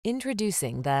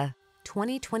Introducing the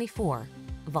 2024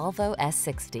 Volvo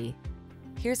S60.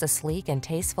 Here's a sleek and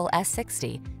tasteful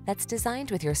S60 that's designed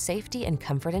with your safety and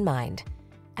comfort in mind.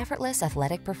 Effortless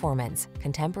athletic performance,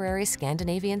 contemporary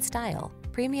Scandinavian style,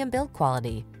 premium build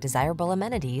quality, desirable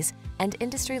amenities, and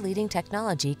industry-leading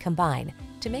technology combine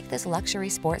to make this luxury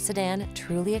sports sedan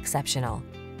truly exceptional.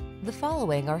 The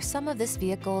following are some of this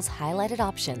vehicle's highlighted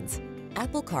options: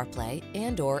 Apple CarPlay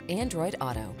and/or Android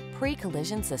Auto,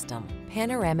 pre-collision system,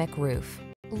 panoramic roof,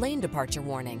 lane departure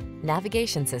warning,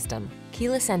 navigation system,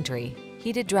 keyless entry,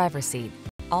 heated driver's seat,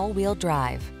 all-wheel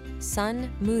drive,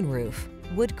 sun, moonroof,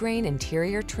 wood grain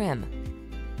interior trim.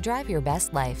 Drive your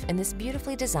best life in this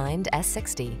beautifully designed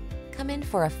S60. Come in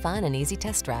for a fun and easy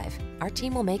test drive. Our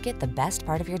team will make it the best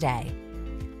part of your day.